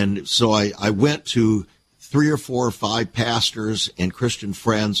 and so I went to 3 or 4 or 5 pastors and Christian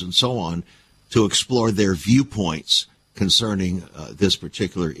friends and so on to explore their viewpoints concerning this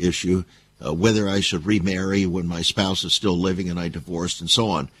particular issue. Whether I should remarry when my spouse is still living and I divorced and so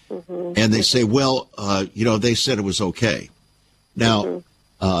on. Mm-hmm. And they say, well, they said it was okay. Now,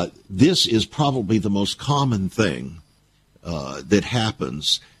 this is probably the most common thing that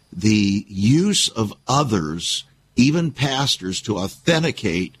happens. The use of others, even pastors, to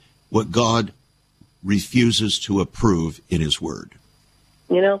authenticate what God refuses to approve in his word.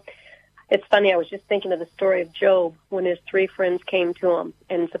 It's funny, I was just thinking of the story of Job when his 3 friends came to him,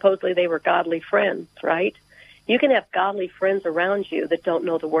 and supposedly they were godly friends, right? You can have godly friends around you that don't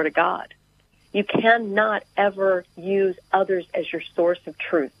know the Word of God. You cannot ever use others as your source of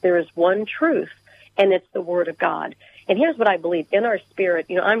truth. There is one truth, and it's the Word of God. And here's what I believe. In our spirit,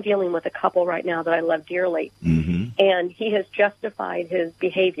 I'm dealing with a couple right now that I love dearly, and he has justified his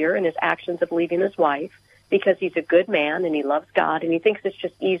behavior and his actions of leaving his wife, because he's a good man and he loves God, and he thinks it's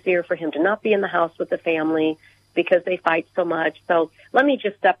just easier for him to not be in the house with the family because they fight so much. So let me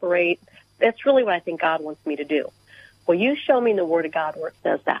just separate. That's really what I think God wants me to do. Well, you show me in the Word of God where it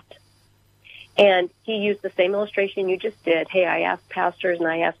says that. And he used the same illustration you just did. Hey, I asked pastors and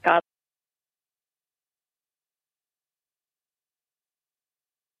I asked God.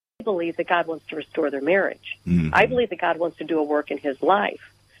 I believe that God wants to restore their marriage. Mm-hmm. I believe that God wants to do a work in his life.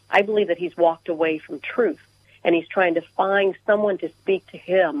 I believe that he's walked away from truth, and he's trying to find someone to speak to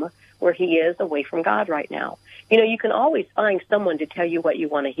him where he is away from God right now. You can always find someone to tell you what you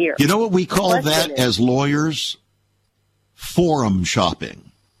want to hear. You know what we call that as lawyers? Forum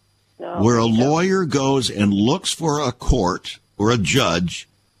shopping, where a lawyer goes and looks for a court or a judge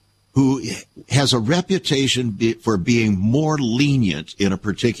who has a reputation for being more lenient in a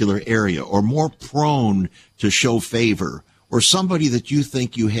particular area or more prone to show favor, or somebody that you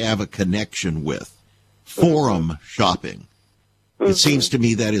think you have a connection with. Forum shopping. It seems to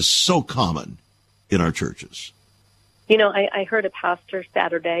me that is so common in our churches. You know, I heard a pastor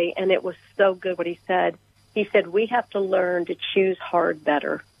Saturday, and it was so good what he said. He said, we have to learn to choose hard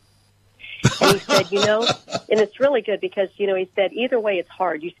better. And he said, you know, and it's really good because, you know, he said, either way, it's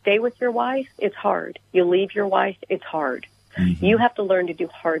hard. You stay with your wife, it's hard. You leave your wife, it's hard. Mm-hmm. You have to learn to do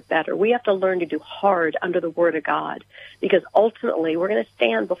hard better. We have to learn to do hard under the Word of God, because ultimately we're going to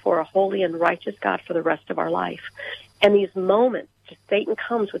stand before a holy and righteous God for the rest of our life. And these moments, just Satan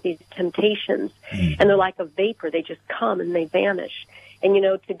comes with these temptations, and they're like a vapor. They just come and they vanish. And, you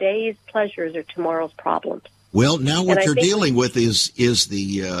know, today's pleasures are tomorrow's problems. Well, now what you're dealing with is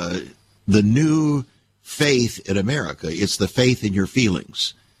the new faith in America. It's the faith in your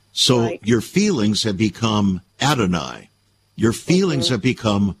feelings. So your feelings have become Adonai. Your feelings have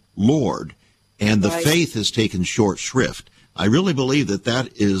become Lord, and the faith has taken short shrift. I really believe that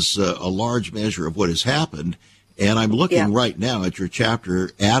is a large measure of what has happened, and I'm looking right now at your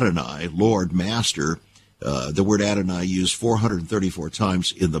chapter, Adonai, Lord, Master. The word Adonai used 434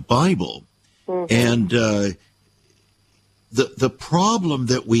 times in the Bible, and the problem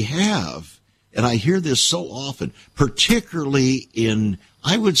that we have, and I hear this so often, particularly in,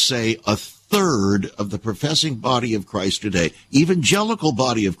 I would say, a third of the professing body of Christ today, evangelical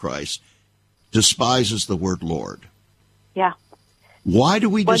body of Christ, despises the word Lord. Yeah. Why do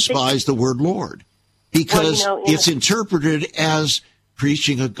we despise the word Lord? Because it's interpreted as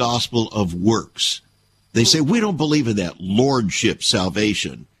preaching a gospel of works. They say, we don't believe in that lordship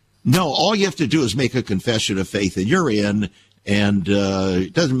salvation. No, all you have to do is make a confession of faith and you're in, and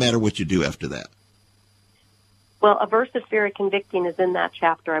it doesn't matter what you do after that. Well, a verse that's very convicting is in that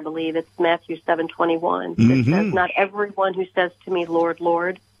chapter, I believe. It's Matthew 7:21. It says, not everyone who says to me, Lord,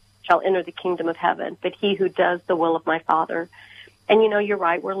 Lord, shall enter the kingdom of heaven, but he who does the will of my Father. And, you know, you're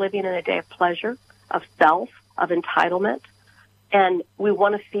right. We're living in a day of pleasure, of self, of entitlement. And we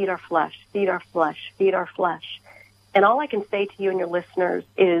want to feed our flesh, feed our flesh, feed our flesh. And all I can say to you and your listeners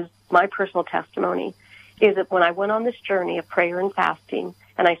is my personal testimony is that when I went on this journey of prayer and fasting,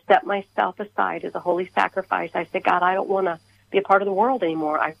 and I set myself aside as a holy sacrifice, I said, God, I don't want to be a part of the world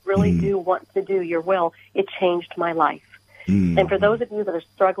anymore. I really do want to do your will. It changed my life. And for those of you that are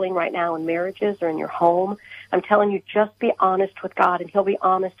struggling right now in marriages or in your home, I'm telling you, just be honest with God, and he'll be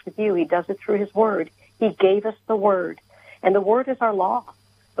honest with you. He does it through his word. He gave us the word, and the word is our law.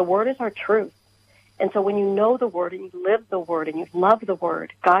 The word is our truth. And so when you know the word and you live the word and you love the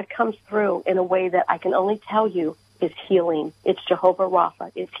word, God comes through in a way that I can only tell you is healing. It's Jehovah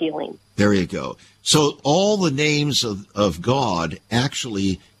Rapha. It's healing. There you go. So all the names of God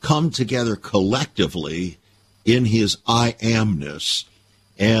actually come together collectively in his I amness.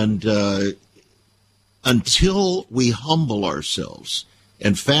 And until we humble ourselves,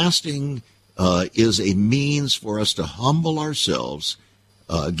 and fasting is a means for us to humble ourselves,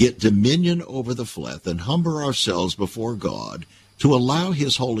 get dominion over the flesh, and humble ourselves before God to allow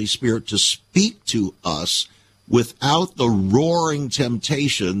his Holy Spirit to speak to us without the roaring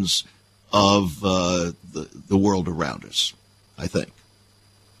temptations of the world around us, I think.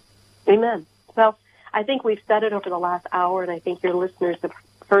 Amen. Well, I think we've said it over the last hour, and I think your listeners have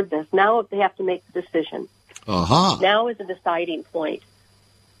heard this. Now they have to make the decision. Now is a deciding point.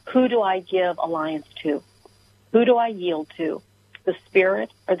 Who do I give alliance to? Who do I yield to? The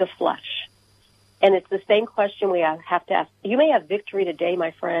spirit or the flesh? And it's the same question we have to ask. You may have victory today,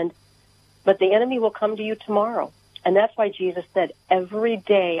 my friend, but the enemy will come to you tomorrow. And that's why Jesus said, every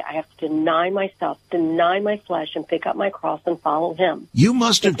day I have to deny myself, deny my flesh, and pick up my cross and follow him. You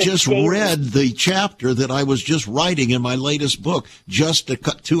must have just read the chapter that I was just writing in my latest book just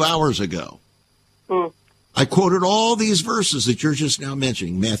 2 hours ago. I quoted all these verses that you're just now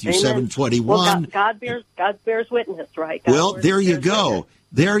mentioning, Matthew 7:21. Well, God bears witness, right? There you go.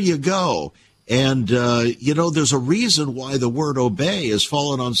 There you go. And, there's a reason why the word obey has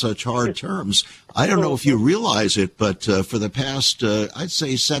fallen on such hard terms. I don't know if you realize it, but for the past, I'd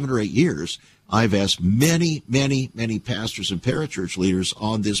say 7 or 8 years, I've asked many, many, many pastors and parachurch leaders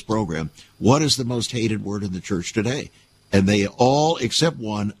on this program, what is the most hated word in the church today? And they all, except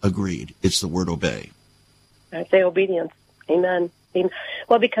one, agreed. It's the word obey. I say obedience. Amen.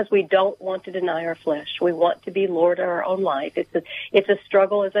 Well, because we don't want to deny our flesh. We want to be Lord of our own life. It's a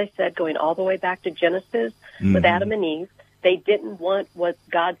struggle, as I said, going all the way back to Genesis with Adam and Eve. They didn't want what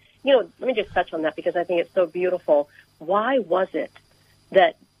God, let me just touch on that because I think it's so beautiful. Why was it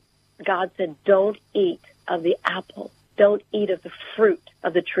that God said, don't eat of the apple? don't eat of the fruit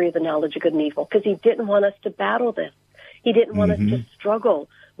of the tree of the knowledge of good and evil, because he didn't want us to battle this. He didn't want us to struggle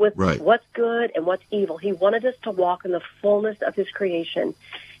with what's good and what's evil. He wanted us to walk in the fullness of his creation.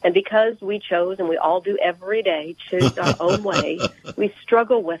 And because we chose, and we all do every day, choose our own way, we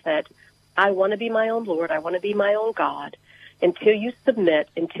struggle with it. I want to be my own Lord. I want to be my own God. Until you submit,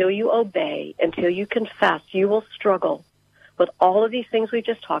 until you obey, until you confess, you will struggle with all of these things we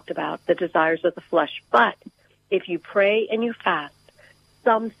just talked about, the desires of the flesh. But if you pray and you fast,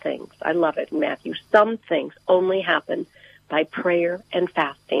 some things, I love it, Matthew, some things only happen by prayer and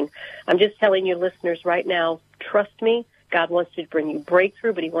fasting. I'm just telling you, listeners, right now, trust me, God wants to bring you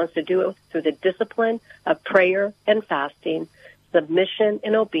breakthrough, but he wants to do it through the discipline of prayer and fasting, submission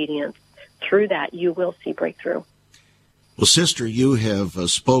and obedience. Through that, you will see breakthrough. Well, sister, you have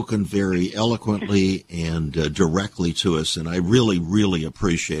spoken very eloquently and directly to us, and I really, really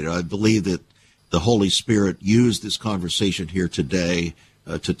appreciate it. I believe that the Holy Spirit used this conversation here today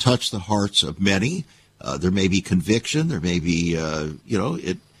to touch the hearts of many. There may be conviction. There may be, when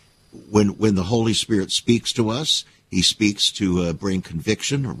the Holy Spirit speaks to us, he speaks to bring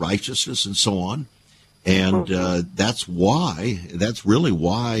conviction, righteousness, and so on. And that's really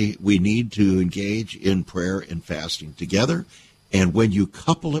why we need to engage in prayer and fasting together. And when you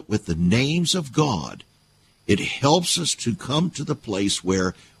couple it with the names of God, it helps us to come to the place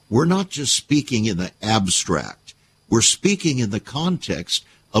where we're not just speaking in the abstract. We're speaking in the context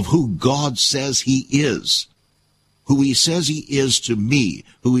of who God says he is, who he says he is to me,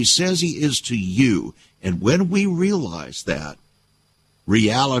 who he says he is to you. And when we realize that,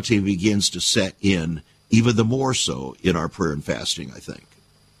 reality begins to set in, even the more so in our prayer and fasting, I think.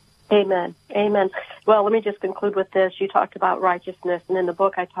 Amen. Amen. Well, let me just conclude with this. You talked about righteousness, and in the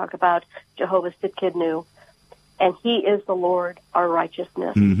book I talk about Jehovah Sidkidnu, and he is the Lord, our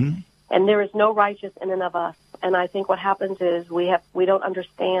righteousness. Mm-hmm. And there is no righteous in and of us. And I think what happens is we don't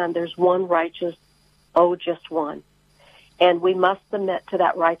understand there's one righteous, just one. And we must submit to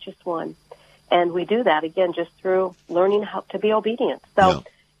that righteous one. And we do that, again, just through learning how to be obedient. So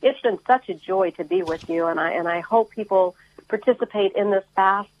it's been such a joy to be with you, and I hope people participate in this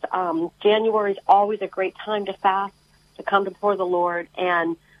fast. January is always a great time to fast, to come before the Lord,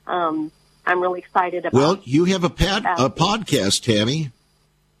 and I'm really excited about it. Well, you have a podcast, Tammy.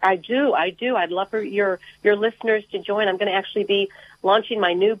 I do. I'd love for your listeners to join. I'm going to actually be launching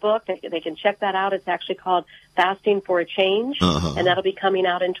my new book. They can check that out. It's actually called Fasting for a Change, and that'll be coming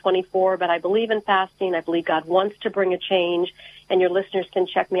out in 24. But I believe in fasting. I believe God wants to bring a change, and your listeners can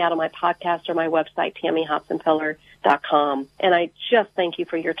check me out on my podcast or my website, TammyHotsenpillar.com. And I just thank you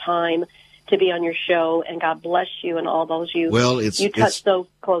for your time to be on your show, and God bless you and all those you touch so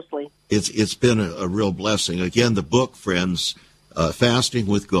closely. It's been a real blessing. Again, the book, friends, Fasting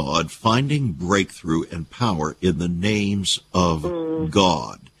with God, Finding Breakthrough and Power in the Names of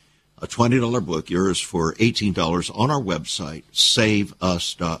God. A $20 book, yours for $18 on our website,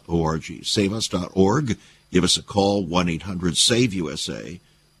 saveus.org. Saveus.org. Give us a call, 1-800-SAVE-USA.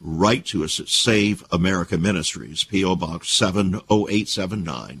 Write to us at Save America Ministries, P.O. Box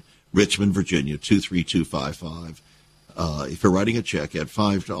 70879, Richmond, Virginia, 23255. If you're writing a check, add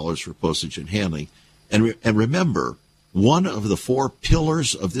 $5 for postage and handling. And remember, one of the 4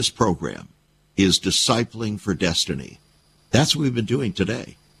 pillars of this program is discipling for destiny. That's what we've been doing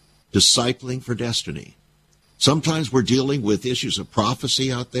today, discipling for destiny. Sometimes we're dealing with issues of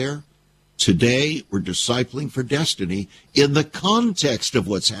prophecy out there. Today, we're discipling for destiny in the context of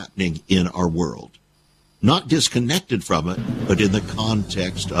what's happening in our world. Not disconnected from it, but in the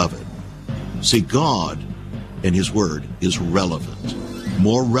context of it. See, God and his word is relevant,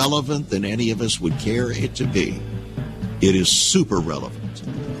 more relevant than any of us would care it to be. It is super relevant,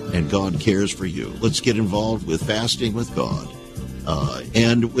 and God cares for you. Let's get involved with fasting with God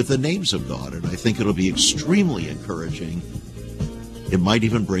and with the names of God, and I think it'll be extremely encouraging. It might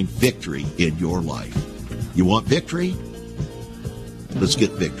even bring victory in your life. You want victory? Let's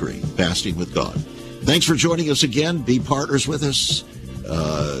get victory. Fasting with God. Thanks for joining us again. Be partners with us.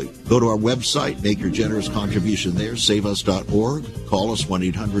 Go to our website. Make your generous contribution there, saveus.org. Call us,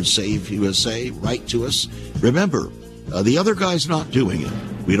 1-800-SAVE-USA. Write to us. Remember, the other guy's not doing it.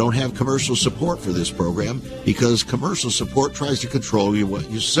 We don't have commercial support for this program because commercial support tries to control you what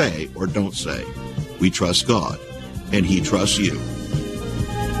you say or don't say. We trust God, and he trusts you.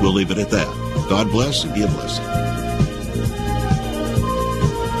 We'll leave it at that. God bless and be a blessing.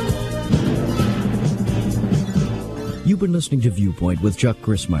 You've been listening to Viewpoint with Chuck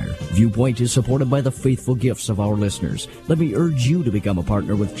Chrismeyer. Viewpoint is supported by the faithful gifts of our listeners. Let me urge you to become a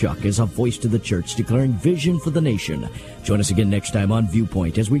partner with Chuck as a voice to the church declaring vision for the nation. Join us again next time on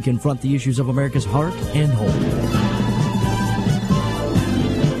Viewpoint as we confront the issues of America's heart and home.